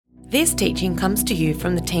This teaching comes to you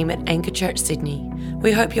from the team at Anchor Church Sydney.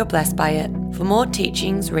 We hope you're blessed by it. For more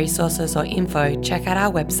teachings, resources or info, check out our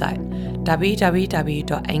website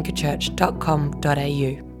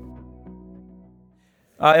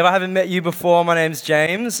www.anchorchurch.com.au. If I haven't met you before, my name's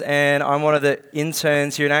James and I'm one of the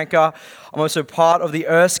interns here at Anchor. I'm also part of the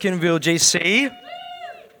Erskineville GC,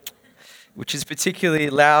 which is particularly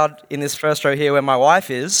loud in this first row here where my wife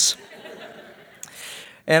is.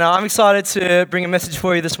 And I'm excited to bring a message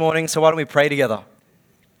for you this morning, so why don't we pray together?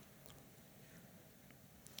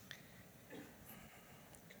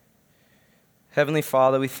 Heavenly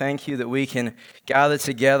Father, we thank you that we can gather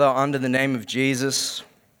together under the name of Jesus.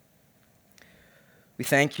 We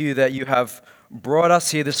thank you that you have brought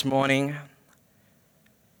us here this morning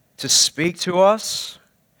to speak to us.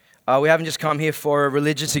 We haven't just come here for a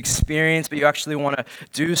religious experience, but you actually want to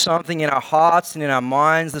do something in our hearts and in our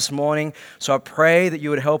minds this morning. So I pray that you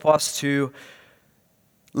would help us to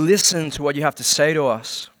listen to what you have to say to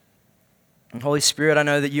us. And Holy Spirit, I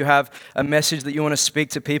know that you have a message that you want to speak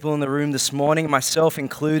to people in the room this morning, myself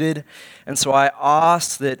included. And so I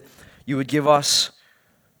ask that you would give us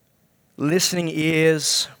listening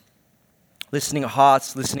ears, listening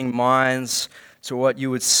hearts, listening minds to what you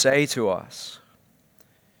would say to us.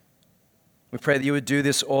 We pray that you would do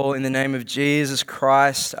this all in the name of Jesus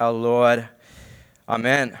Christ, our Lord.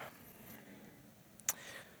 Amen.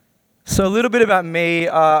 So a little bit about me.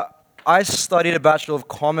 I studied a Bachelor of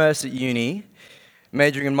Commerce at uni,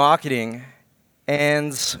 majoring in marketing.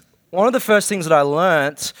 And one of the first things that I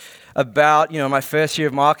learnt about, my first year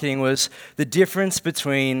of marketing was the difference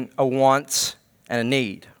between a want and a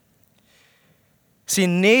need. See,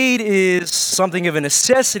 need is something of a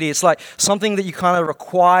necessity. It's like something that you kind of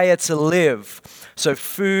require to live. So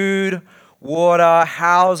food, water,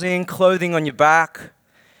 housing, clothing on your back.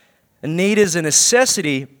 A need is a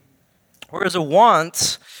necessity, whereas a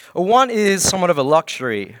want is somewhat of a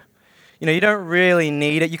luxury. You don't really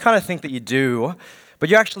need it. You kind of think that you do, but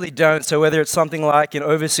you actually don't. So whether it's something like an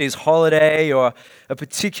overseas holiday or a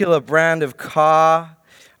particular brand of car,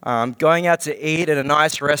 going out to eat at a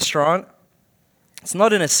nice restaurant, it's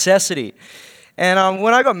not a necessity. And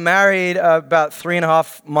when I got married about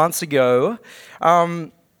 3.5 months ago,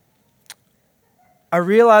 I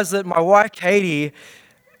realized that my wife, Katie,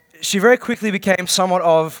 she very quickly became somewhat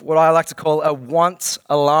of what I like to call a want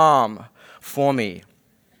alarm for me.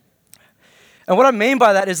 And what I mean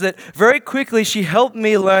by that is that very quickly she helped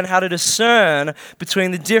me learn how to discern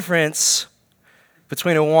between the difference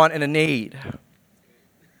between a want and a need.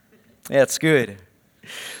 Yeah, it's good.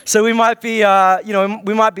 So we might be,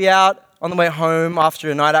 we might be out on the way home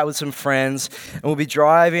after a night out with some friends, and we'll be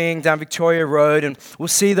driving down Victoria Road, and we'll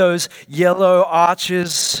see those yellow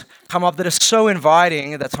arches come up that are so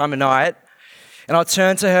inviting at that time of night. And I'll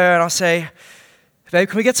turn to her and I'll say, "Babe,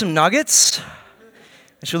 can we get some nuggets?"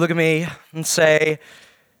 And she'll look at me and say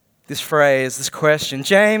this question,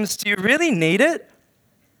 "James, do you really need it?"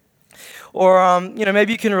 Or,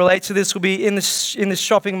 maybe you can relate to this. We'll be in this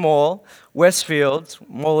shopping mall, Westfield.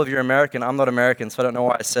 Mall of you're American. I'm not American, so I don't know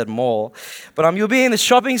why I said mall. But you'll be in the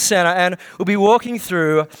shopping center, and we'll be walking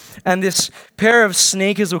through, and this pair of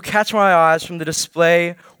sneakers will catch my eyes from the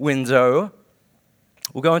display window.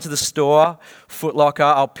 We'll go into the store, Foot Locker.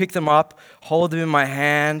 I'll pick them up, hold them in my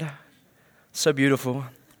hand. So beautiful.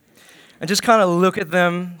 And just kind of look at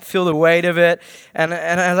them, feel the weight of it. And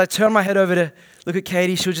as I turn my head over to look at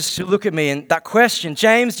Katie, she'll look at me, and that question,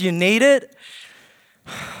 "James, do you need it?"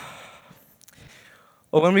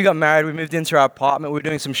 Well, when we got married, we moved into our apartment. We were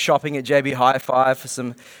doing some shopping at JB Hi-Fi for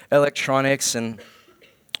some electronics, and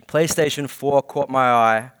PlayStation 4 caught my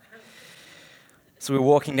eye. So we were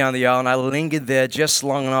walking down the aisle, and I lingered there just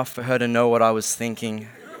long enough for her to know what I was thinking.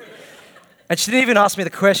 And she didn't even ask me the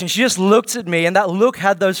question. She just looked at me, and that look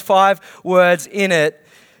had those 5 words in it.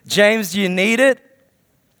 "James, do you need it?"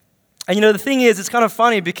 And the thing is, it's kind of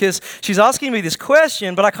funny because she's asking me this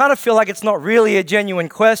question, but I kind of feel like it's not really a genuine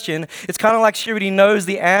question. It's kind of like she already knows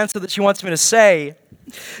the answer that she wants me to say.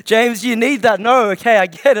 "James, do you need that?" No, okay, I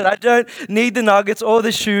get it. I don't need the nuggets or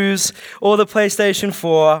the shoes or the PlayStation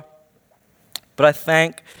 4. But I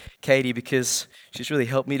thank Katie because she's really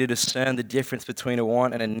helped me to discern the difference between a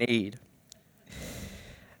want and a need.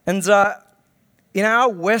 And in our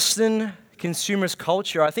Western consumerist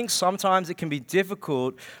culture, I think sometimes it can be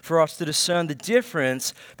difficult for us to discern the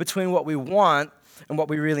difference between what we want and what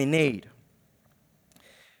we really need.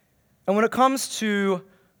 And when it comes to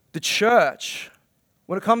the church,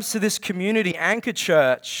 when it comes to this community, Anchor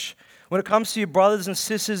Church, when it comes to your brothers and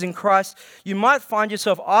sisters in Christ, you might find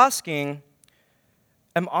yourself asking,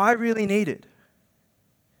 am I really needed?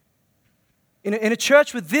 In a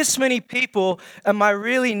church with this many people, am I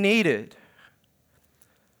really needed?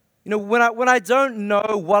 When I don't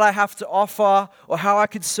know what I have to offer or how I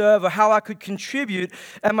could serve or how I could contribute,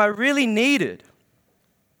 am I really needed?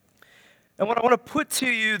 And what I want to put to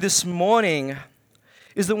you this morning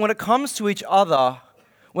is that when it comes to each other,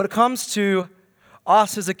 when it comes to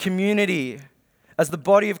us as a community, as the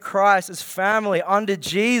body of Christ, as family under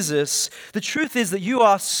Jesus, the truth is that you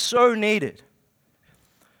are so needed.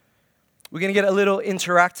 We're going to get a little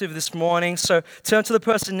interactive this morning, so turn to the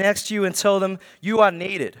person next to you and tell them, you are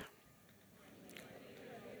needed.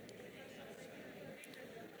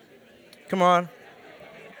 Come on.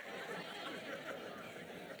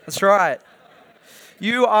 That's right.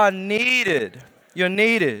 You are needed. You're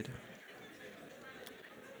needed.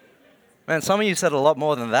 Man, some of you said a lot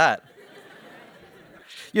more than that.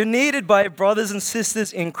 You're needed by your brothers and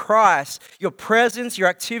sisters in Christ. Your presence, your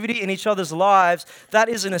activity in each other's lives, that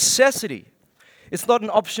is a necessity. It's not an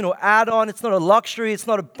optional add-on. It's not a luxury. It's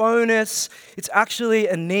not a bonus. It's actually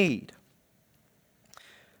a need.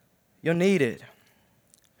 You're needed.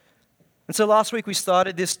 And so last week we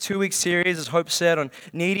started this 2-week series, as Hope said, on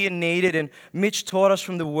needy and needed. And Mitch taught us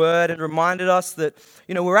from the Word and reminded us that,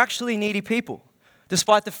 we're actually needy people.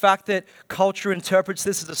 Despite the fact that culture interprets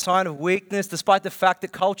this as a sign of weakness, despite the fact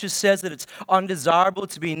that culture says that it's undesirable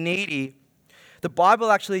to be needy, the Bible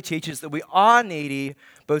actually teaches that we are needy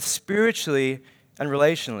both spiritually and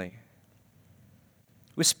relationally.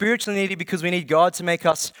 We're spiritually needy because we need God to make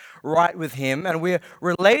us right with Him, and we're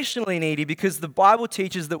relationally needy because the Bible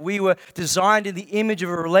teaches that we were designed in the image of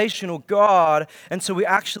a relational God, and so we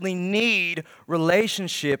actually need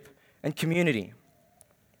relationship and community.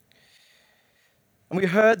 And we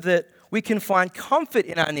heard that we can find comfort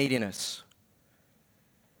in our neediness.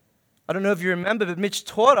 I don't know if you remember, but Mitch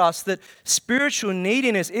taught us that spiritual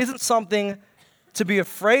neediness isn't something to be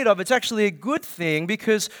afraid of. It's actually a good thing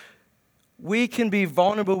because we can be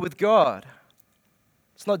vulnerable with God.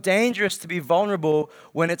 It's not dangerous to be vulnerable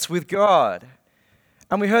when it's with God.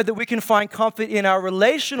 And we heard that we can find comfort in our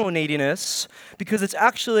relational neediness because it's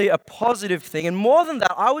actually a positive thing. And more than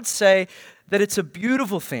that, I would say that it's a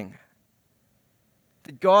beautiful thing.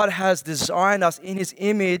 That God has designed us in His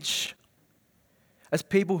image as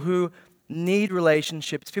people who need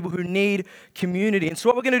relationships, people who need community. And so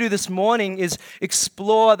what we're going to do this morning is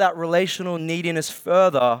explore that relational neediness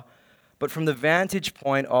further, but from the vantage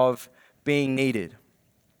point of being needed.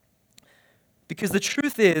 Because the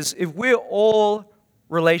truth is, if we're all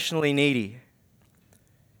relationally needy,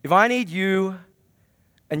 if I need you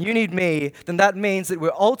and you need me, then that means that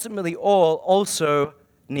we're ultimately all also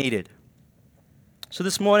needed. So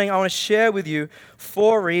this morning, I want to share with you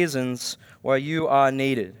 4 reasons why you are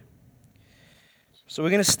needed. So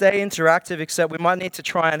we're going to stay interactive, except we might need to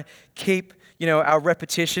try and keep, our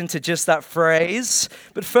repetition to just that phrase.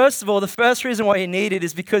 But first of all, the first reason why you're needed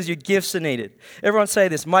is because your gifts are needed. Everyone say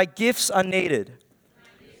this, my gifts are needed.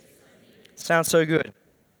 Sounds so good.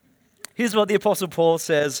 Here's what the Apostle Paul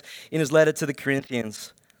says in his letter to the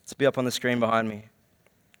Corinthians. It's be up on the screen behind me.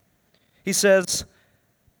 He says,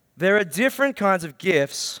 there are different kinds of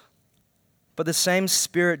gifts, but the same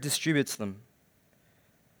Spirit distributes them.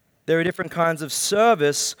 There are different kinds of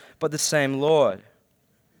service, but the same Lord.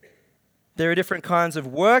 There are different kinds of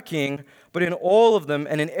working, but in all of them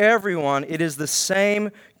and in everyone, it is the same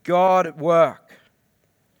God at work.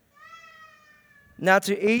 Now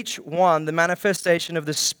to each one, the manifestation of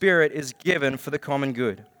the Spirit is given for the common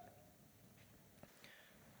good.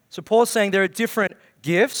 So Paul's saying there are different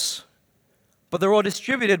gifts, but they're all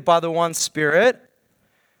distributed by the one Spirit.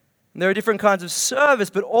 There are different kinds of service,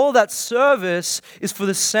 but all that service is for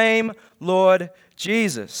the same Lord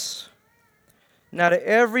Jesus. Now, to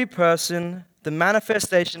every person, the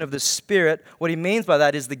manifestation of the Spirit, what he means by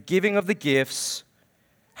that is the giving of the gifts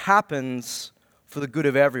happens for the good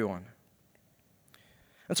of everyone.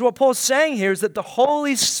 And so what Paul's saying here is that the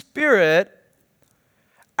Holy Spirit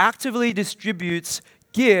actively distributes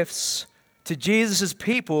gifts to Jesus'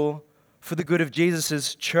 people for the good of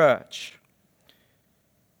Jesus' church.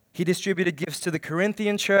 He distributed gifts to the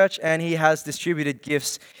Corinthian church, and he has distributed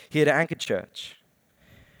gifts here to Anchor Church.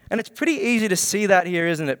 And it's pretty easy to see that here,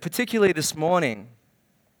 isn't it? Particularly this morning,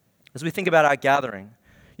 as we think about our gathering.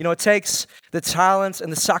 It takes the talents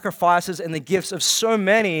and the sacrifices and the gifts of so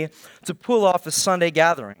many to pull off a Sunday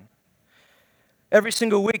gathering. Every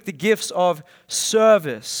single week, the gifts of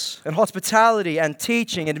service and hospitality and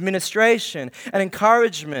teaching and administration and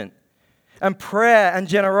encouragement and prayer and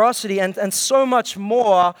generosity and so much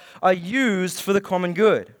more are used for the common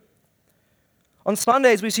good. On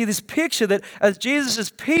Sundays, we see this picture that as Jesus'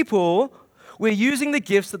 people, we're using the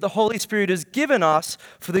gifts that the Holy Spirit has given us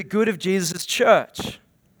for the good of Jesus' church.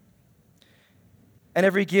 And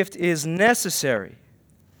every gift is necessary.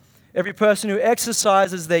 Every person who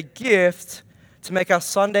exercises their gift to make our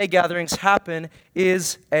Sunday gatherings happen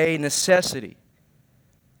is a necessity.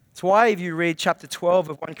 It's why if you read chapter 12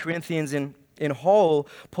 of 1 Corinthians in whole,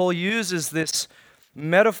 Paul uses this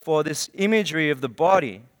metaphor, this imagery of the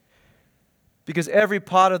body, because every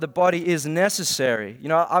part of the body is necessary. You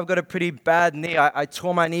know, I've got a pretty bad knee. I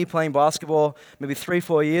tore my knee playing basketball maybe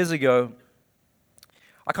 3-4 years ago.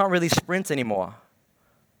 I can't really sprint anymore.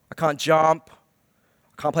 I can't jump.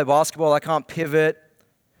 I can't play basketball. I can't pivot.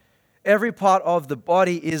 Every part of the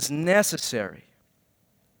body is necessary.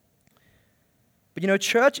 But you know,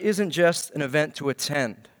 church isn't just an event to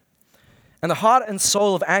attend. And the heart and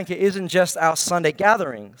soul of Anchor isn't just our Sunday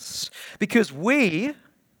gatherings. Because we,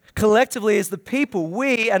 collectively as the people,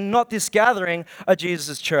 we and not this gathering, are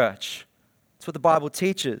Jesus' church. That's what the Bible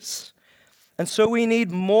teaches. And so we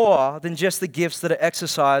need more than just the gifts that are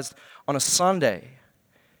exercised on a Sunday.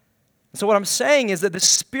 And so what I'm saying is that the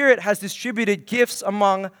Spirit has distributed gifts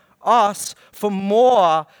among us for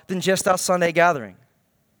more than just our Sunday gathering.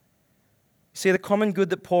 You see, the common good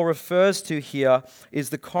that Paul refers to here is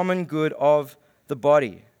the common good of the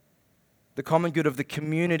body, the common good of the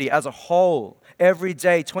community as a whole, every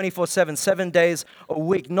day, 24/7, 7 days a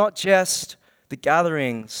week, not just the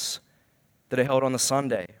gatherings that are held on the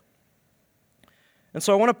Sunday. And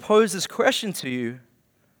so I want to pose this question to you.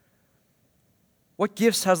 What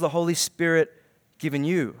gifts has the Holy Spirit given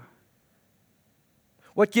you?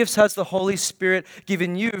 What gifts has the Holy Spirit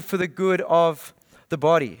given you for the good of the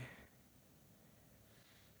body?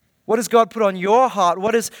 What has God put on your heart?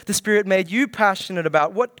 What has the Spirit made you passionate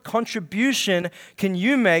about? What contribution can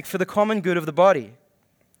you make for the common good of the body?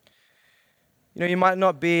 You know, you might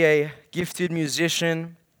not be a gifted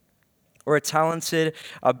musician or a talented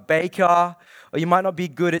baker, or you might not be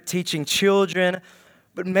good at teaching children,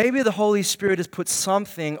 but maybe the Holy Spirit has put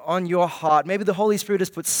something on your heart. Maybe the Holy Spirit has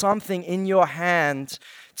put something in your hand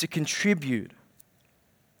to contribute,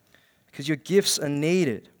 because your gifts are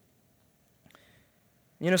needed.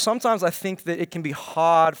 You know, sometimes I think that it can be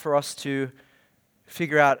hard for us to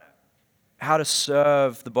figure out how to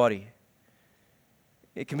serve the body.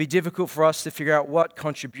 It can be difficult for us to figure out what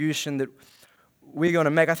contribution that we're going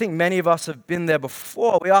to make. I think many of us have been there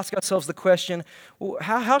before. We ask ourselves the question, well,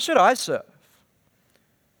 how should I serve?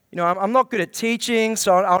 You know, I'm not good at teaching,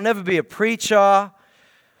 so I'll never be a preacher.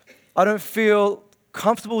 I don't feel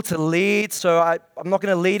comfortable to lead, so I'm not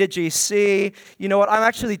going to lead a GC. You know what? I'm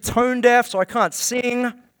actually tone deaf, so I can't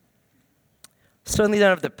sing. Certainly don't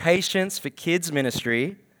have the patience for kids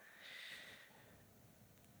ministry.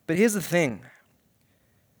 But here's the thing.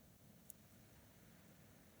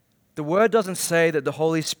 The Word doesn't say that the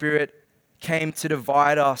Holy Spirit came to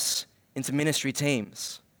divide us into ministry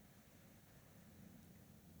teams.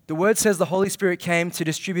 The Word says the Holy Spirit came to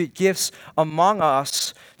distribute gifts among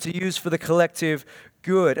us to use for the collective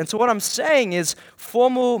good. And so what I'm saying is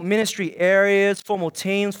formal ministry areas, formal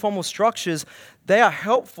teams, formal structures, they are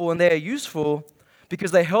helpful and they are useful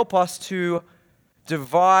because they help us to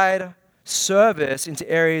divide service into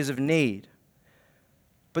areas of need.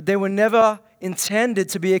 But they were never intended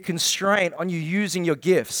to be a constraint on you using your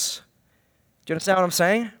gifts. Do you understand what I'm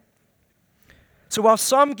saying? So while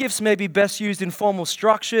some gifts may be best used in formal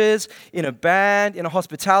structures, in a band, in a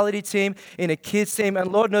hospitality team, in a kids team,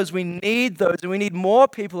 and Lord knows we need those and we need more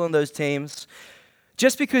people in those teams,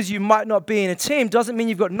 just because you might not be in a team doesn't mean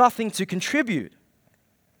you've got nothing to contribute.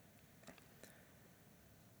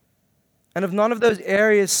 And if none of those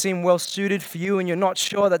areas seem well suited for you and you're not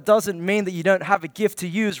sure, that doesn't mean that you don't have a gift to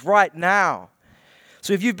use right now.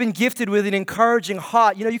 So if you've been gifted with an encouraging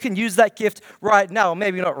heart, you know, you can use that gift right now.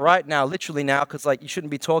 Maybe not right now, literally now, because you shouldn't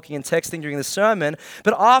be talking and texting during the sermon.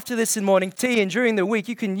 But after this in morning tea and during the week,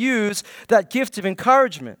 you can use that gift of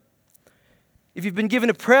encouragement. If you've been given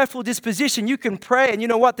a prayerful disposition, you can pray. And you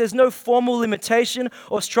know what? There's no formal limitation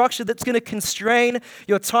or structure that's going to constrain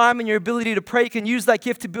your time and your ability to pray. You can use that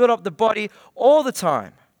gift to build up the body all the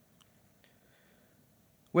time.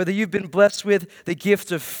 Whether you've been blessed with the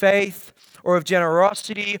gift of faith, or of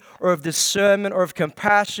generosity, or of discernment, or of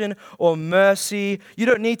compassion, or mercy. You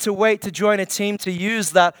don't need to wait to join a team to use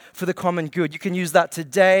that for the common good. You can use that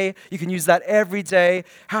today. You can use that every day.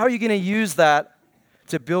 How are you going to use that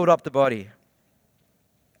to build up the body?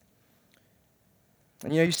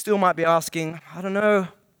 And you know, you still might be asking, I don't know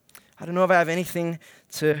if I have anything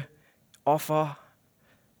to offer.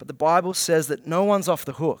 But the Bible says that no one's off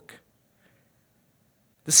the hook.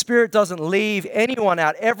 The Spirit doesn't leave anyone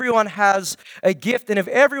out. Everyone has a gift. And if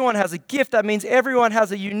everyone has a gift, that means everyone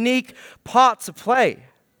has a unique part to play.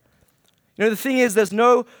 You know, the thing is, there's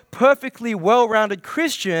no perfectly well-rounded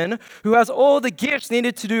Christian who has all the gifts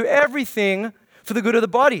needed to do everything for the good of the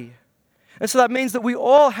body. And so that means that we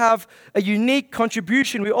all have a unique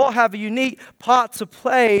contribution. We all have a unique part to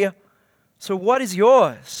play. So what is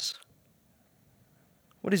yours?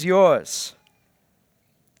 What is yours?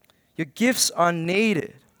 Your gifts are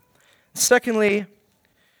needed. Secondly,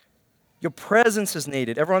 your presence is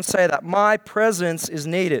needed. Everyone say that. My presence is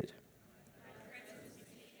needed.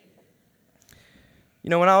 You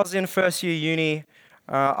know, when I was in first year uni,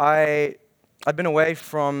 I'd been away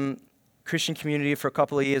from Christian community for a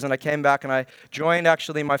couple of years, and I came back and I joined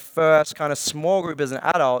actually my first kind of small group as an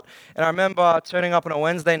adult. And I remember turning up on a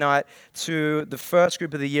Wednesday night to the first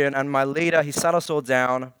group of the year, and my leader, he sat us all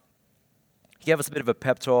down. He gave us a bit of a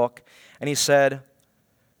pep talk, and he said,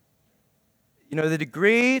 you know, the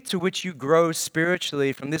degree to which you grow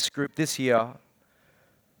spiritually from this group this year,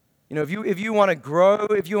 you know, if you want to grow,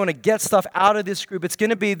 if you want to get stuff out of this group, it's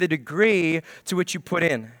going to be the degree to which you put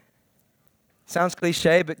in. Sounds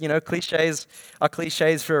cliche, but, you know, cliches are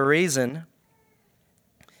cliches for a reason.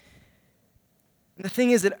 And the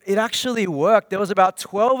thing is that it actually worked. There was about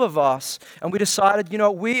 12 of us, and we decided, you know,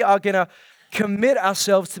 we are going to commit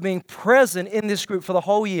ourselves to being present in this group for the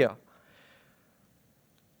whole year.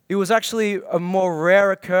 It was actually a more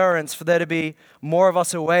rare occurrence for there to be more of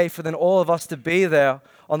us away for than all of us to be there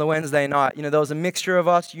on the Wednesday night. You know, there was a mixture of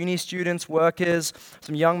us, uni students, workers,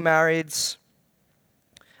 some young marrieds,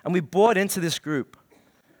 and we bought into this group.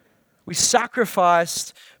 We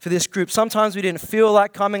sacrificed for this group. Sometimes we didn't feel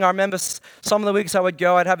like coming. I remember some of the weeks I would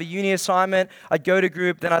go, I'd have a uni assignment, I'd go to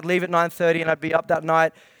group, then I'd leave at 9:30 and I'd be up that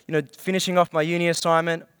night, you know, finishing off my uni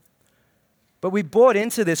assignment. But we bought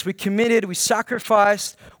into this. We committed, we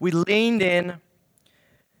sacrificed, we leaned in,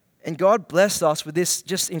 and God blessed us with this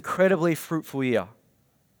just incredibly fruitful year.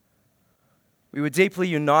 We were deeply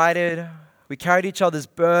united. We carried each other's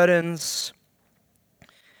burdens.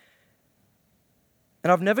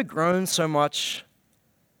 And I've never grown so much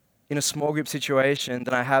in a small group situation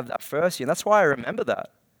than I have that first year. And that's why I remember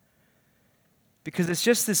that. Because it's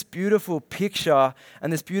just this beautiful picture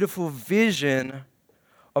and this beautiful vision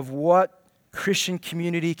of what Christian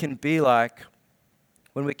community can be like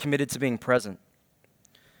when we're committed to being present.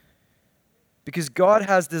 Because God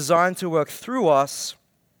has designed to work through us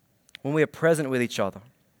when we are present with each other.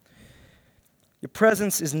 Your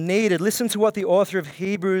presence is needed. Listen to what the author of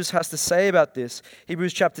Hebrews has to say about this.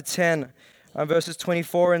 Hebrews chapter 10, verses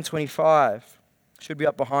 24 and 25. Should be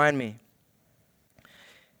up behind me.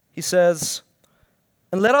 He says,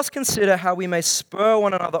 "And let us consider how we may spur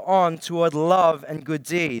one another on toward love and good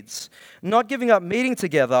deeds, not giving up meeting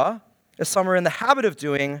together, as some are in the habit of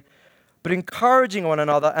doing, but encouraging one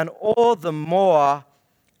another, and all the more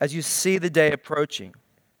as you see the day approaching."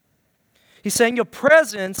 He's saying your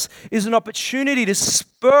presence is an opportunity to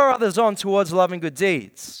spur others on towards love and good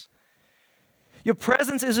deeds. Your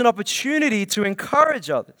presence is an opportunity to encourage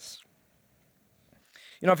others.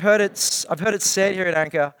 You know, I've heard it said here at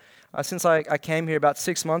Anchor, since I came here about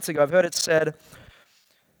 6 months ago, I've heard it said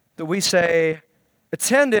that we say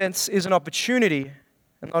attendance is an opportunity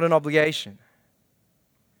and not an obligation.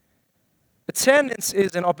 Attendance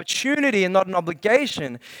is an opportunity and not an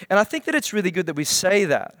obligation. And I think that it's really good that we say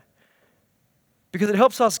that, because it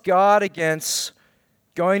helps us guard against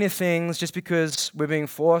going to things just because we're being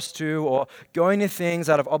forced to, or going to things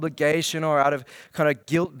out of obligation or out of kind of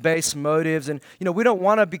guilt-based motives. And, you know, we don't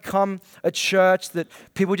want to become a church that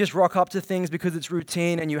people just rock up to things because it's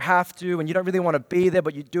routine and you have to, and you don't really want to be there,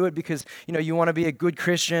 but you do it because, you know, you want to be a good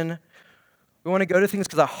Christian. We want to go to things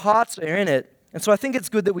because our hearts are in it. And so I think it's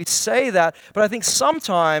good that we say that, but I think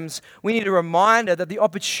sometimes we need a reminder that the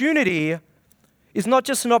opportunity is not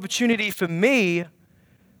just an opportunity for me,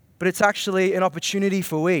 but it's actually an opportunity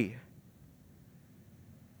for we.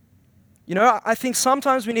 You know, I think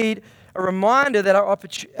sometimes we need a reminder that our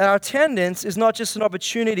attendance is not just an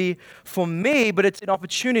opportunity for me, but it's an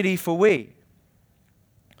opportunity for we.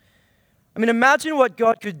 I mean, imagine what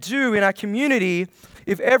God could do in our community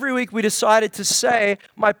if every week we decided to say,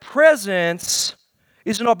 my presence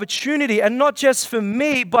is an opportunity, and not just for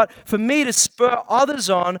me, but for me to spur others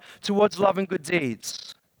on towards love and good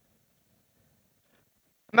deeds.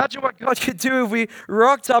 Imagine what God could do if we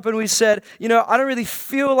rocked up and we said, you know, I don't really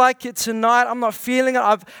feel like it tonight. I'm not feeling it.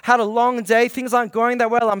 I've had a long day. Things aren't going that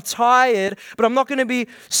well. I'm tired, but I'm not going to be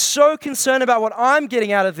so concerned about what I'm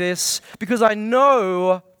getting out of this, because I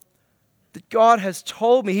know that God has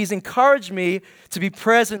told me, He's encouraged me to be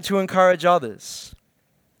present to encourage others.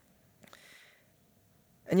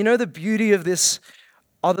 And you know the beauty of this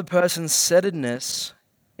other person's centeredness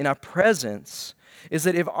in our presence is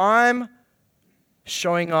that if I'm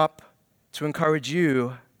showing up to encourage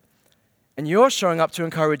you and you're showing up to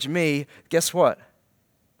encourage me, guess what?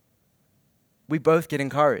 We both get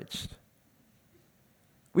encouraged.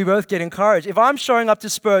 We both get encouraged. If I'm showing up to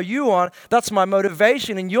spur you on, that's my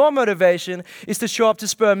motivation, and your motivation is to show up to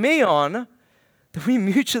spur me on, that we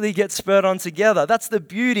mutually get spurred on together. That's the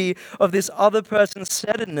beauty of this other person's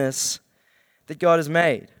centeredness that God has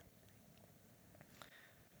made.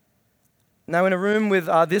 Now, in a room with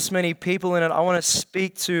this many people in it, I want to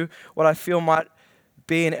speak to what I feel might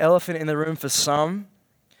be an elephant in the room for some,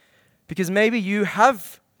 because maybe you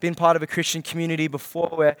have been part of a Christian community before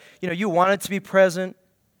where, you wanted to be present,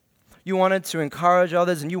 you wanted to encourage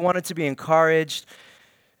others, and you wanted to be encouraged.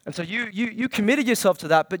 And so you committed yourself to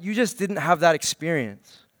that, but you just didn't have that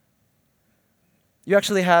experience. You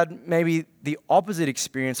actually had maybe the opposite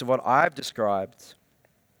experience of what I've described.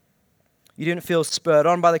 You didn't feel spurred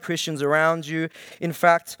on by the Christians around you. In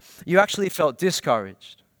fact, you actually felt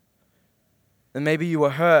discouraged. And maybe you were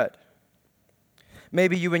hurt.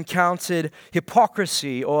 Maybe you encountered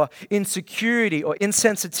hypocrisy or insecurity or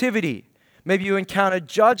insensitivity. Maybe you encountered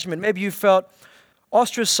judgment. Maybe you felt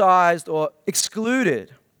ostracized or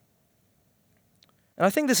excluded. And I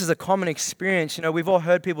think this is a common experience. We've all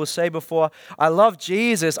heard people say before, I love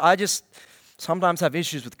Jesus, I just sometimes have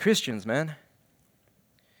issues with Christians, man.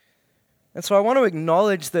 And so I want to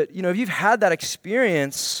acknowledge that, if you've had that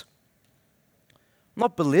experience, I'm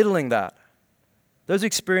not belittling that. Those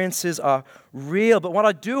experiences are real. But what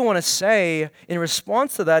I do want to say in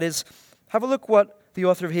response to that is, have a look what the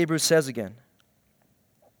author of Hebrews says again.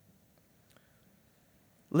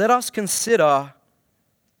 Let us consider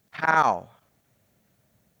how.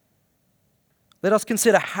 Let us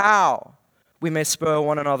consider how we may spur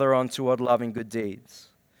one another on toward love and good deeds.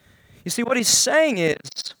 You see, what he's saying is,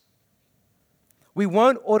 we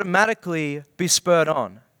won't automatically be spurred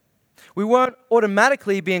on. We won't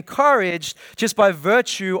automatically be encouraged just by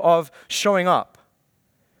virtue of showing up.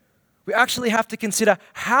 We actually have to consider,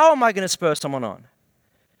 how am I going to spur someone on?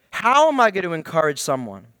 How am I going to encourage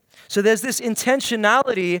someone? So there's this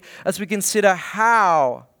intentionality as we consider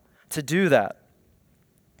how to do that.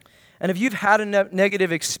 And if you've had a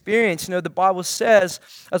negative experience, the Bible says,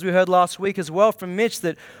 as we heard last week as well from Mitch,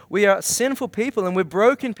 that we are sinful people and we're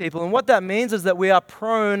broken people. And what that means is that we are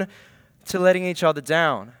prone to letting each other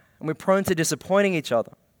down. And we're prone to disappointing each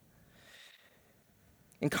other.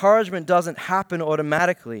 Encouragement doesn't happen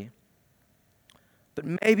automatically. But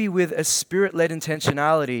maybe with a Spirit-led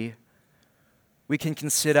intentionality, we can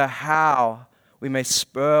consider how we may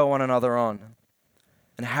spur one another on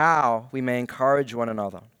and how we may encourage one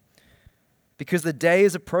another. Because the day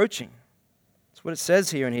is approaching. That's what it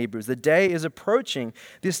says here in Hebrews. The day is approaching.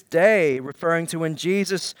 This day referring to when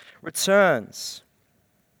Jesus returns.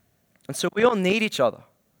 And so we all need each other.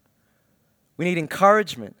 We need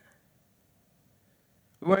encouragement.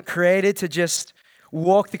 We weren't created to just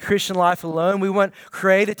walk the Christian life alone. We weren't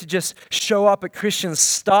created to just show up at Christian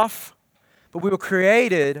stuff. But we were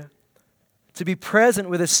created to be present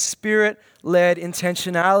with a Spirit-led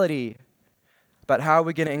intentionality about how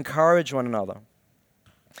we're going to encourage one another.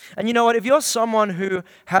 And you know what? If you're someone who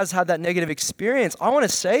has had that negative experience, I want to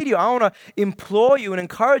say to you, I want to implore you and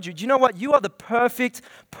encourage you. Do you know what? You are the perfect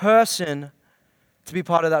person to be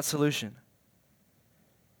part of that solution.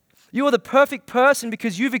 You are the perfect person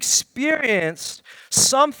because you've experienced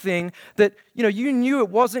something that, you knew it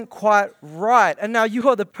wasn't quite right. And now you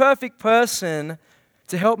are the perfect person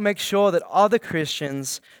to help make sure that other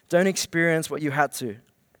Christians don't experience what you had to.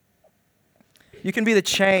 You can be the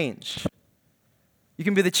change. You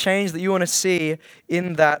can be the change that you want to see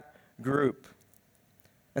in that group.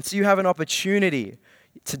 And so you have an opportunity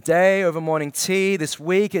today over morning tea, this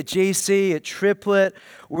week at GC, at Triplet,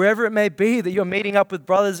 wherever it may be that you're meeting up with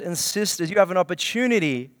brothers and sisters, you have an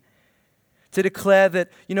opportunity to declare that,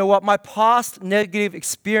 my past negative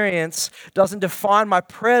experience doesn't define my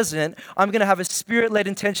present. I'm going to have a Spirit-led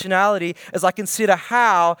intentionality as I consider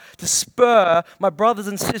how to spur my brothers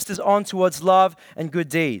and sisters on towards love and good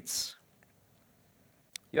deeds.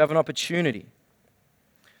 You have an opportunity.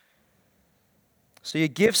 So your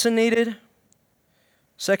gifts are needed.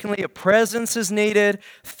 Secondly, your presence is needed.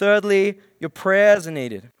 Thirdly, your prayers are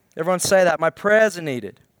needed. Everyone say that. My prayers are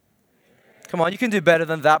needed. Come on, you can do better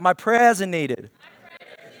than that. My prayers are needed.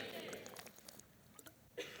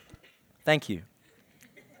 Thank you.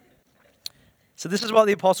 So this is what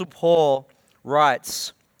the Apostle Paul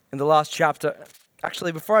writes in the last chapter.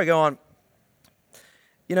 Actually, before I go on,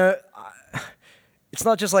 It's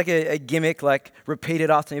not just like a gimmick, like repeat it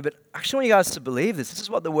after me, but I actually want you guys to believe this. This is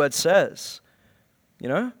what the word says, you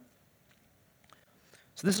know?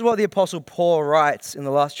 So this is what the Apostle Paul writes in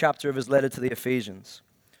the last chapter of his letter to the Ephesians.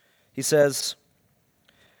 He says,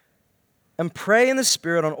 "And pray in the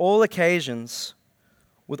Spirit on all occasions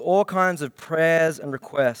with all kinds of prayers and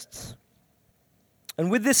requests. And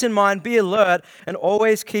with this in mind, be alert and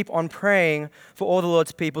always keep on praying for all the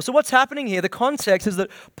Lord's people." So what's happening here, the context is that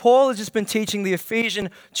Paul has just been teaching the Ephesian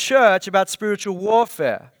church about spiritual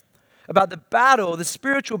warfare, about the battle, the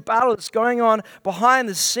spiritual battle that's going on behind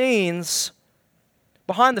the scenes,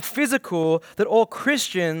 behind the physical, that all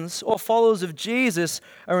Christians, all followers of Jesus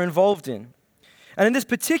are involved in. And in this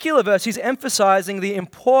particular verse, he's emphasizing the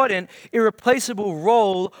important, irreplaceable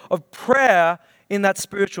role of prayer in that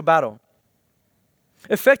spiritual battle.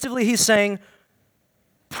 Effectively, he's saying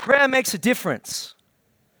prayer makes a difference.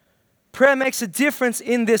 Prayer makes a difference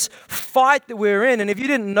in this fight that we're in. And if you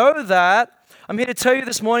didn't know that, I'm here to tell you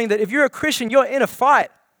this morning that if you're a Christian, you're in a fight.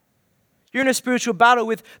 You're in a spiritual battle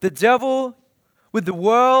with the devil, with the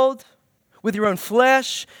world, with your own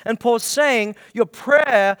flesh. And Paul's saying your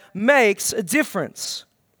prayer makes a difference.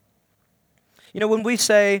 You know, when we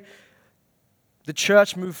say the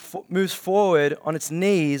church moves forward on its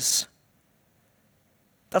knees,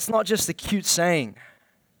 that's not just a cute saying.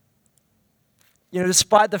 You know,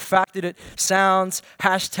 despite the fact that it sounds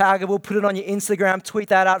hashtagable, put it on your Instagram, tweet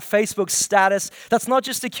that out, Facebook status, that's not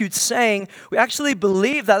just a cute saying. We actually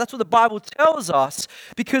believe that. That's what the Bible tells us,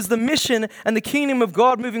 because the mission and the kingdom of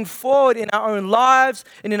God moving forward in our own lives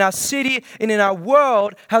and in our city and in our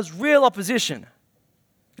world has real opposition.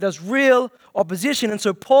 It has real opposition. And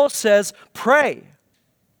so Paul says, pray.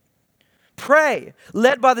 Pray,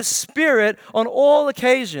 led by the Spirit on all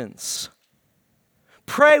occasions.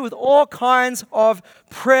 Pray with all kinds of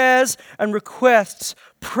prayers and requests.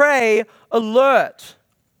 Pray alert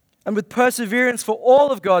and with perseverance for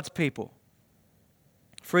all of God's people,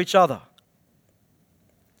 for each other.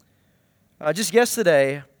 Just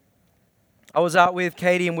yesterday, I was out with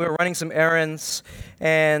Katie and we were running some errands,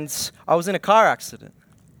 and I was in a car accident.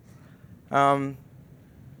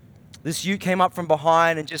 This ute came up from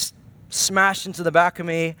behind and just smashed into the back of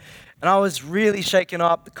me, and I was really shaken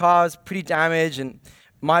up. The car was pretty damaged and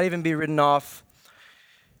might even be written off.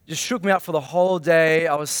 Just shook me up for the whole day.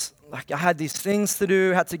 I had these things to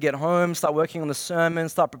do, had to get home, start working on the sermon,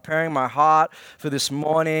 start preparing my heart for this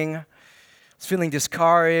morning. I was feeling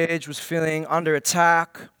discouraged, was feeling under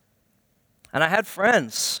attack. And I had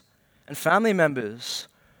friends and family members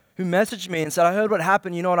who messaged me and said, "I heard what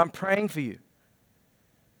happened. You know what? I'm praying for you.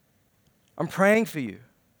 I'm praying for you.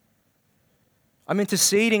 I'm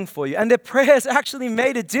interceding for you." And their prayers actually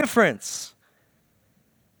made a difference.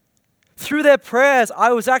 Through their prayers,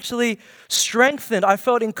 I was actually strengthened. I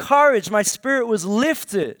felt encouraged. My spirit was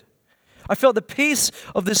lifted. I felt the peace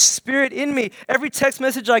of the Spirit in me. Every text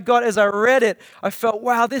message I got as I read it, I felt,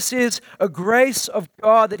 wow, this is a grace of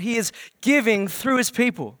God that He is giving through His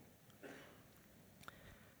people.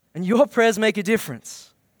 And your prayers make a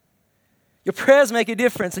difference. Your prayers make a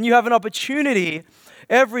difference, and you have an opportunity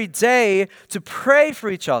every day to pray for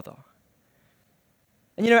each other.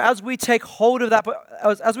 And you know, as we take hold of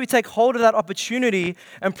that opportunity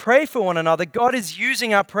and pray for one another, God is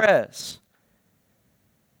using our prayers.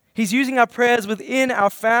 He's using our prayers within our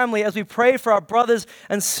family as we pray for our brothers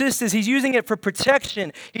and sisters. He's using it for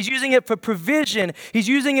protection. He's using it for provision. He's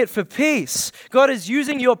using it for peace. God is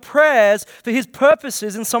using your prayers for His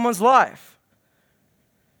purposes in someone's life.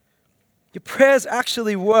 Your prayers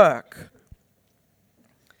actually work.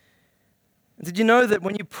 Did you know that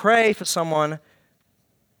when you pray for someone,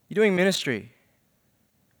 you're doing ministry?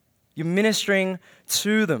 You're ministering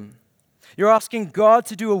to them. You're asking God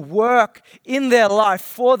to do a work in their life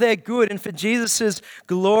for their good and for Jesus'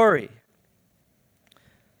 glory.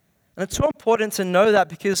 And it's so important to know that,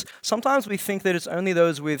 because sometimes we think that it's only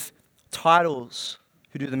those with titles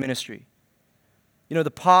who do the ministry. You know,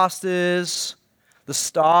 the pastors, the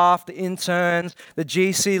staff, the interns, the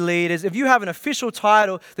GC leaders. If you have an official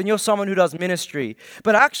title, then you're someone who does ministry.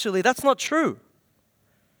 But actually, that's not true.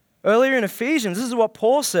 Earlier in Ephesians, this is what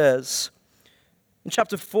Paul says. In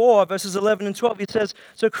chapter 4, verses 11 and 12, he says,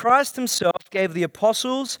 "So Christ Himself gave the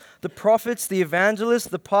apostles, the prophets, the evangelists,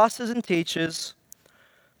 the pastors and teachers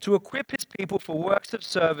to equip His people for works of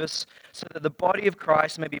service, so that the body of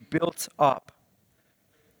Christ may be built up."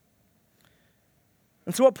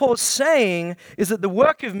 And so what Paul's saying is that the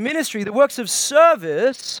work of ministry, the works of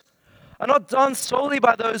service, are not done solely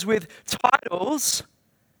by those with titles,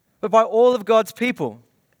 but by all of God's people.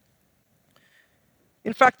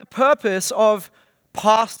 In fact, the purpose of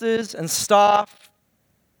pastors and staff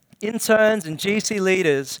interns and GC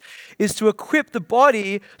leaders is to equip the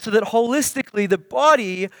body so that holistically the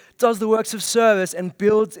body does the works of service and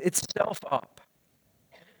builds itself up.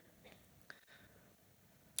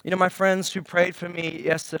 You know, my friends who prayed for me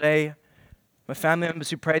yesterday, my family members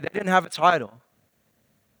who prayed, they didn't have a title.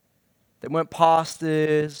 They weren't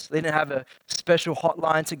pastors. They didn't have a special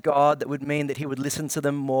hotline to God that would mean that He would listen to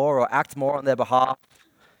them more or act more on their behalf.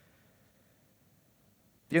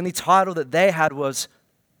 The only title that they had was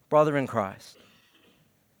brother in Christ,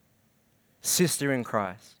 sister in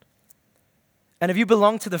Christ. And if you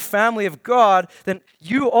belong to the family of God, then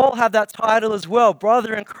you all have that title as well,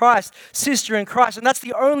 brother in Christ, sister in Christ. And that's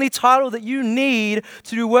the only title that you need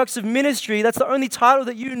to do works of ministry. That's the only title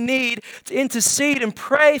that you need to intercede and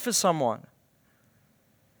pray for someone,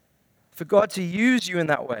 for God to use you in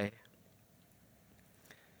that way.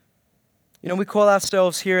 You know, we call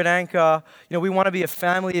ourselves here at Anchor, we want to be a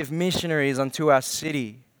family of missionaries unto our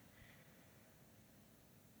city.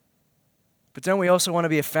 But don't we also want to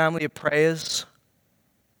be a family of prayers?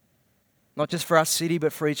 Not just for our city,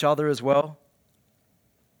 but for each other as well.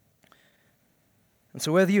 And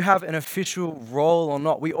so whether you have an official role or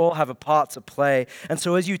not, we all have a part to play. And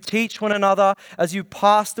so as you teach one another, as you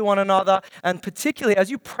pastor one another, and particularly as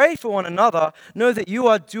you pray for one another, know that you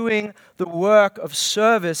are doing the work of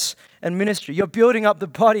service and ministry. You're building up the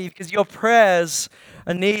body because your prayers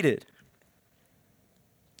are needed.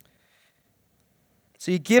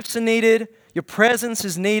 So your gifts are needed, your presence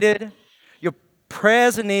is needed, your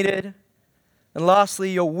prayers are needed, and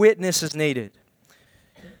lastly, your witness is needed.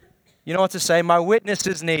 You know what to say? My witness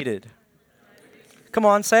is needed. Come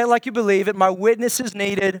on, say it like you believe it. My witness is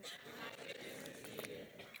needed.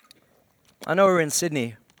 I know we're in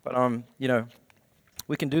Sydney, but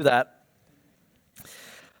we can do that.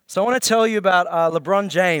 So I want to tell you about LeBron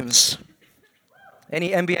James.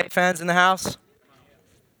 Any NBA fans in the house?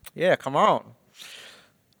 Yeah, come on.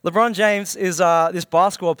 LeBron James is this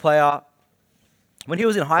basketball player. When he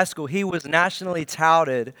was in high school, he was nationally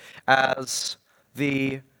touted as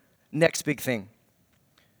the next big thing.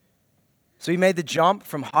 So he made the jump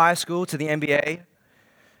from high school to the NBA.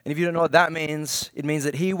 And if you don't know what that means, it means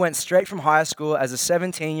that he went straight from high school as a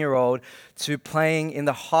 17-year-old to playing in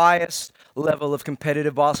the highest level of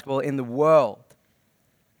competitive basketball in the world.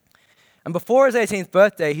 And before his 18th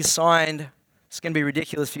birthday, he signed, it's going to be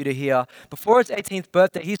ridiculous for you to hear, before his 18th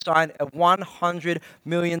birthday, he signed a $100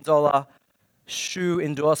 million shoe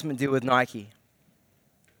endorsement deal with Nike.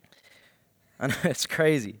 I know, it's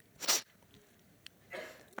crazy.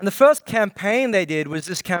 And the first campaign they did was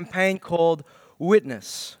this campaign called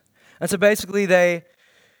Witness. And so basically they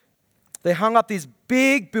hung up these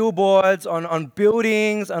big billboards on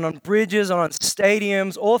buildings and on bridges and on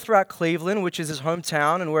stadiums all throughout Cleveland, which is his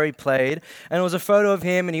hometown and where he played. And it was a photo of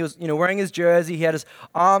him, and he was wearing his jersey. He had his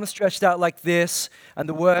arms stretched out like this, and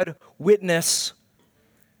the word witness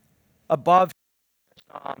above his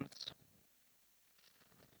arms.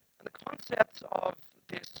 And the concept of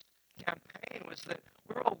this campaign was that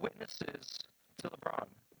we're all witnesses to LeBron.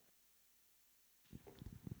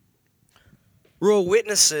 We're all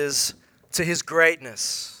witnesses to his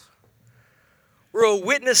greatness. We're all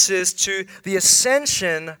witnesses to the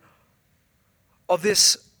ascension of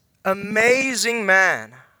this amazing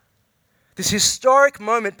man. This historic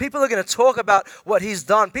moment. People are going to talk about what he's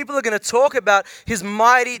done. People are going to talk about his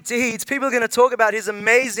mighty deeds. People are going to talk about his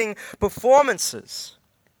amazing performances.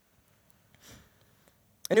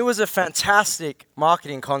 And it was a fantastic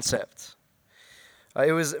marketing concept.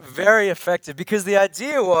 It was very effective because the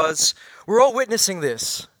idea was we're all witnessing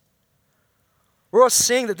this. We're all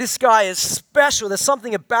seeing that this guy is special. There's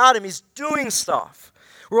something about him. He's doing stuff.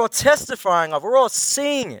 We're all testifying of. We're all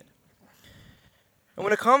seeing it. And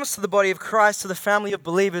when it comes to the body of Christ, to the family of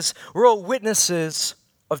believers, we're all witnesses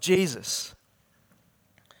of Jesus,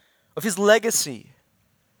 of his legacy,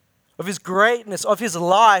 of his greatness, of his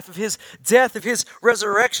life, of his death, of his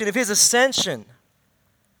resurrection, of his ascension.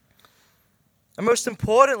 And most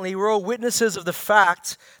importantly, we're all witnesses of the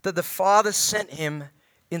fact that the Father sent him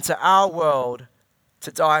into our world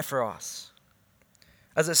to die for us.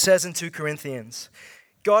 As it says in 2 Corinthians,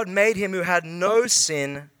 God made him who had no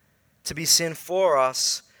sin to be sin for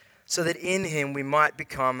us, so that in him we might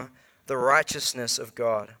become the righteousness of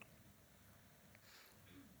God.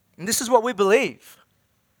 And this is what we believe.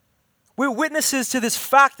 We're witnesses to this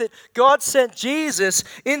fact that God sent Jesus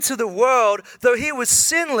into the world. Though he was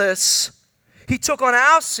sinless, he took on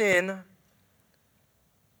our sin.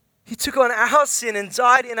 He took on our sin and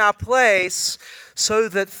died in our place so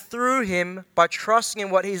that through him, by trusting in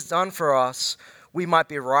what he's done for us, we might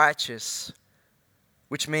be righteous,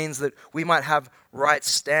 which means that we might have right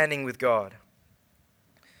standing with God.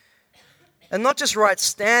 And not just right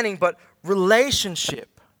standing, but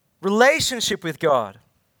relationship. Relationship with God.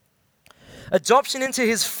 Adoption into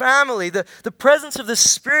His family, the presence of the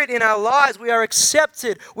Spirit in our lives. We are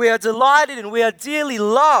accepted, we are delighted, and we are dearly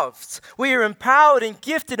loved. We are empowered and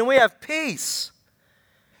gifted, and we have peace.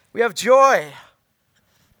 We have joy.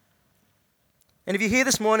 And if you're here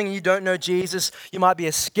this morning and you don't know Jesus, you might be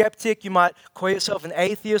a skeptic, you might call yourself an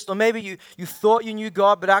atheist, or maybe you thought you knew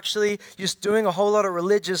God, but actually you're just doing a whole lot of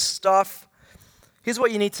religious stuff. Here's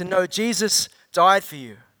what you need to know. Jesus died for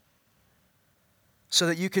you so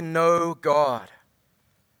that you can know God.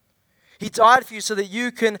 He died for you so that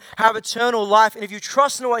you can have eternal life. And if you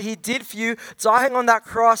trust in what He did for you, dying on that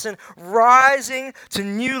cross and rising to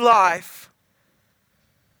new life,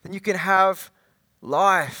 then you can have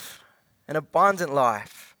life, an abundant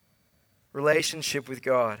life, relationship with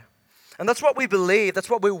God. And that's what we believe. That's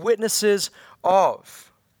what we're witnesses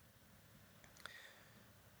of.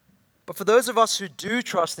 But for those of us who do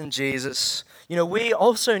trust in Jesus, we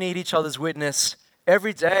also need each other's witness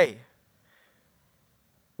every day.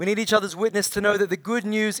 We need each other's witness to know that the good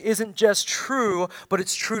news isn't just true, but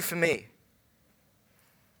it's true for me.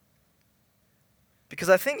 Because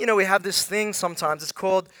I think, we have this thing sometimes, it's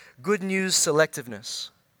called good news selectiveness.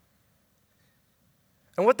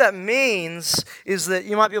 And what that means is that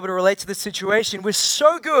you might be able to relate to this situation. We're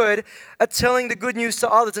so good at telling the good news to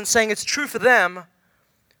others and saying it's true for them,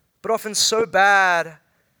 but often so bad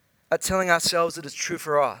at telling ourselves that it's true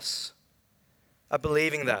for us, at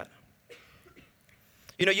believing that.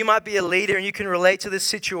 You might be a leader and you can relate to this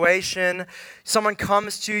situation. Someone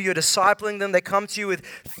comes to you, you're discipling them. They come to you with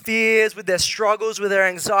fears, with their struggles, with their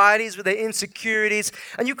anxieties, with their insecurities.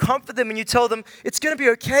 And you comfort them and you tell them, it's going to be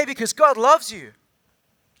okay because God loves you.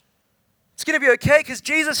 It's going to be okay because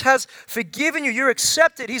Jesus has forgiven you. You're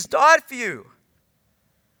accepted. He's died for you.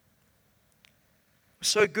 We're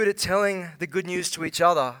so good at telling the good news to each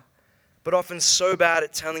other, but often so bad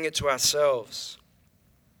at telling it to ourselves.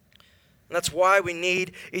 And that's why we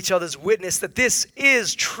need each other's witness that this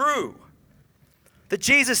is true. That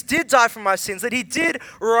Jesus did die for my sins, that He did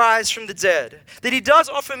rise from the dead, that He does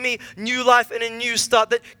offer me new life and a new start,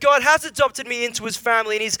 that God has adopted me into His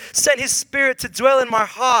family and He's sent His Spirit to dwell in my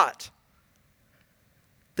heart,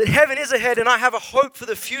 that heaven is ahead and I have a hope for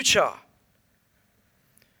the future.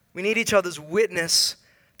 We need each other's witness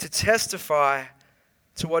to testify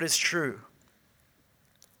to what is true.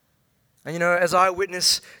 And as I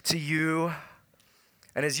witness to you,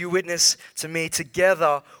 and as you witness to me,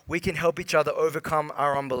 together we can help each other overcome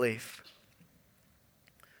our unbelief.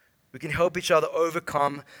 We can help each other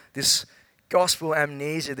overcome this gospel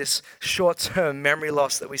amnesia, this short-term memory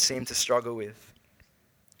loss that we seem to struggle with.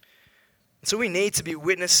 And so we need to be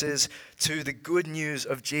witnesses to the good news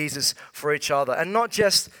of Jesus for each other. And not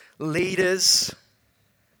just leaders,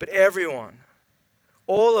 but everyone.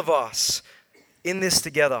 All of us in this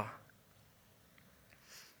together.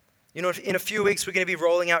 In a few weeks we're going to be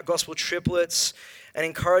rolling out gospel triplets and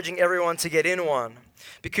encouraging everyone to get in one.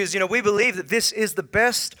 Because, we believe that this is the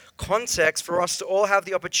best context for us to all have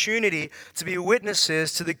the opportunity to be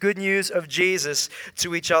witnesses to the good news of Jesus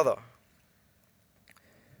to each other.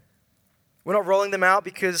 We're not rolling them out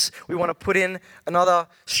because we want to put in another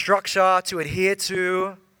structure to adhere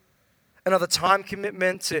to, another time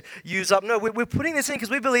commitment to use up. No, we're putting this in because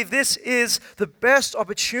we believe this is the best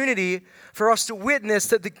opportunity for us to witness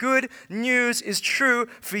that the good news is true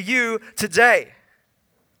for you today.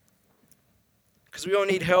 Because we all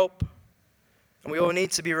need help and we all need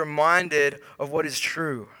to be reminded of what is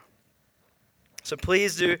true. So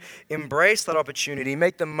please do embrace that opportunity.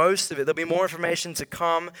 Make the most of it. There'll be more information to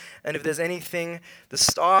come. And if there's anything the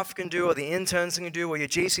staff can do or the interns can do or your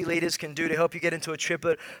GC leaders can do to help you get into a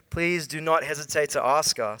triplet, please do not hesitate to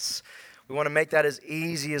ask us. We want to make that as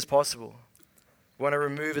easy as possible. We want to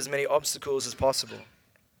remove as many obstacles as possible.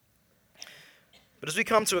 But as we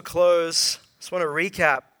come to a close, I just want to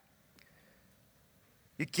recap.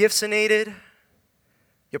 Your gifts are needed.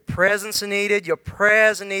 Your presence is needed, your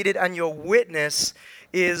prayers are needed, and your witness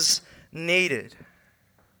is needed.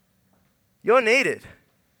 You're needed.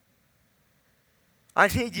 I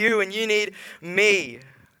need you and you need me.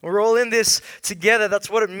 We're all in this together. That's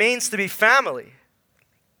what it means to be family.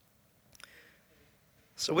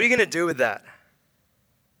 So what are you going to do with that?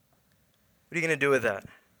 What are you going to do with that?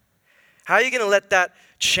 How are you going to let that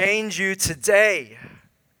change you today?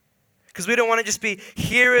 Because we don't want to just be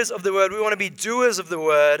hearers of the word. We want to be doers of the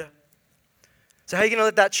word. So how are you going to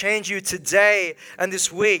let that change you today and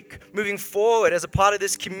this week, moving forward as a part of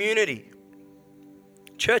this community?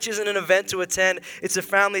 Church isn't an event to attend. It's a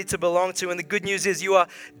family to belong to. And the good news is you are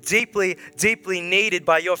deeply, deeply needed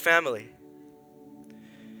by your family.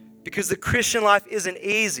 because the Christian life isn't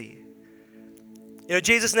easy. You know,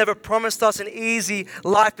 Jesus never promised us an easy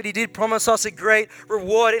life, but he did promise us a great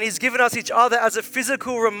reward. And he's given us each other as a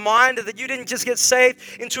physical reminder that you didn't just get saved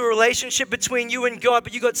into a relationship between you and God,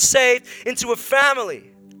 but you got saved into a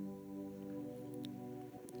family.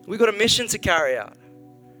 We got a mission to carry out.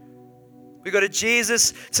 We got a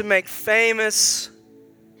Jesus to make famous.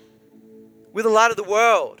 We're the light of the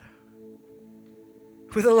world.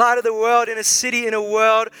 We're the light of the world in a city, in a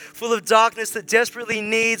world full of darkness that desperately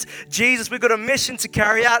needs Jesus. We've got a mission to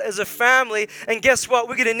carry out as a family. And guess what?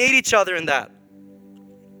 We're going to need each other in that.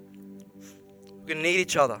 We're going to need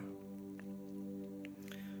each other.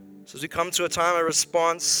 So as we come to a time of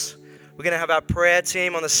response, we're going to have our prayer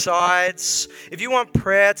team on the sides. If you want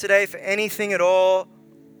prayer today for anything at all,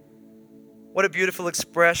 what a beautiful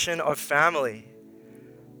expression of family.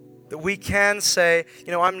 That we can say,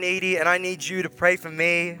 you know, I'm needy and I need you to pray for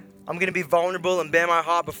me. I'm going to be vulnerable and bare my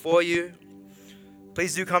heart before you.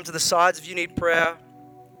 Please do come to the sides if you need prayer.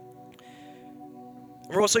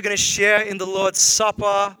 We're also going to share in the Lord's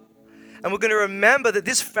Supper. And we're going to remember that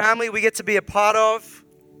this family we get to be a part of,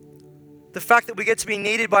 the fact that we get to be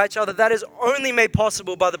needed by each other, that is only made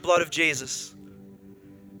possible by the blood of Jesus.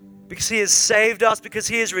 Because he has saved us, because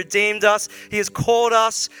he has redeemed us, he has called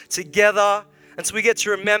us together. And so we get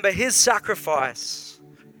to remember his sacrifice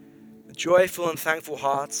with joyful and thankful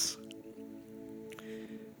hearts.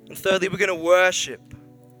 And thirdly, we're going to worship.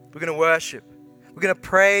 We're going to worship. We're going to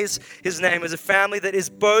praise his name as a family that is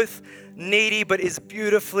both needy but is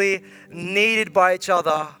beautifully needed by each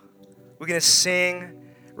other. We're going to sing,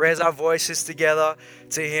 raise our voices together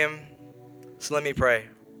to him. So let me pray.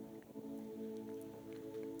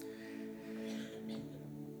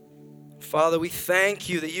 Father, we thank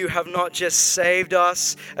you that you have not just saved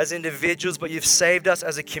us as individuals, but you've saved us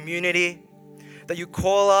as a community, that you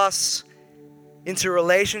call us into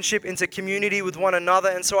relationship, into community with one another.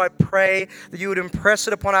 And so I pray that you would impress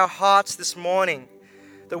it upon our hearts this morning,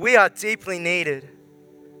 that we are deeply needed.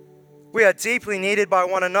 We are deeply needed by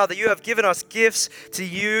one another. You have given us gifts to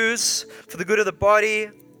use for the good of the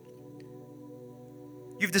body.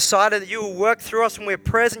 You've decided that you will work through us when we're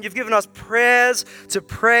present. You've given us prayers to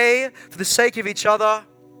pray for the sake of each other.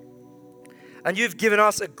 And you've given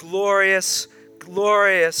us a glorious,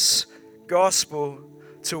 glorious gospel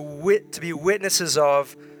to be witnesses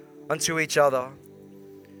of unto each other.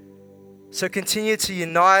 So continue to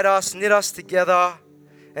unite us, knit us together,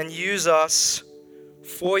 and use us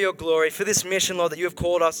for your glory, for this mission, Lord, that you have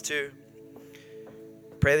called us to.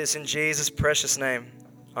 Pray this in Jesus' precious name.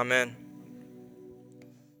 Amen.